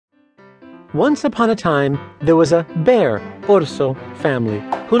Once upon a time, there was a bear, orso, family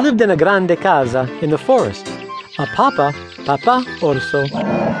who lived in a grande casa in the forest. A papa orso,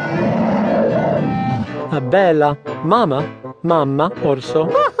 a bella mamma orso,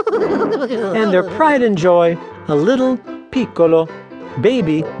 and their pride and joy, a little piccolo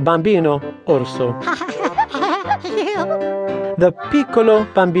baby bambino orso. The piccolo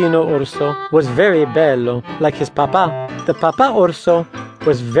bambino orso was very bello, like his papa. The papa orso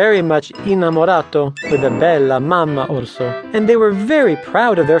was very much innamorato with the bella mamma orso, and they were very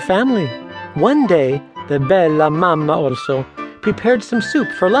proud of their family. One day, the bella mamma orso prepared some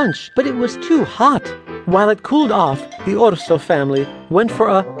soup for lunch, but it was too hot. While it cooled off, the orso family went for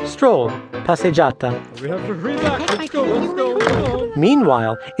a stroll, passeggiata. We have to hurry back. Let's go.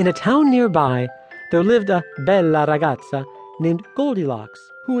 Meanwhile, in a town nearby, there lived a bella ragazza named Goldilocks,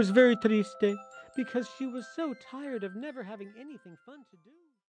 who was very triste because she was so tired of never having anything fun to do.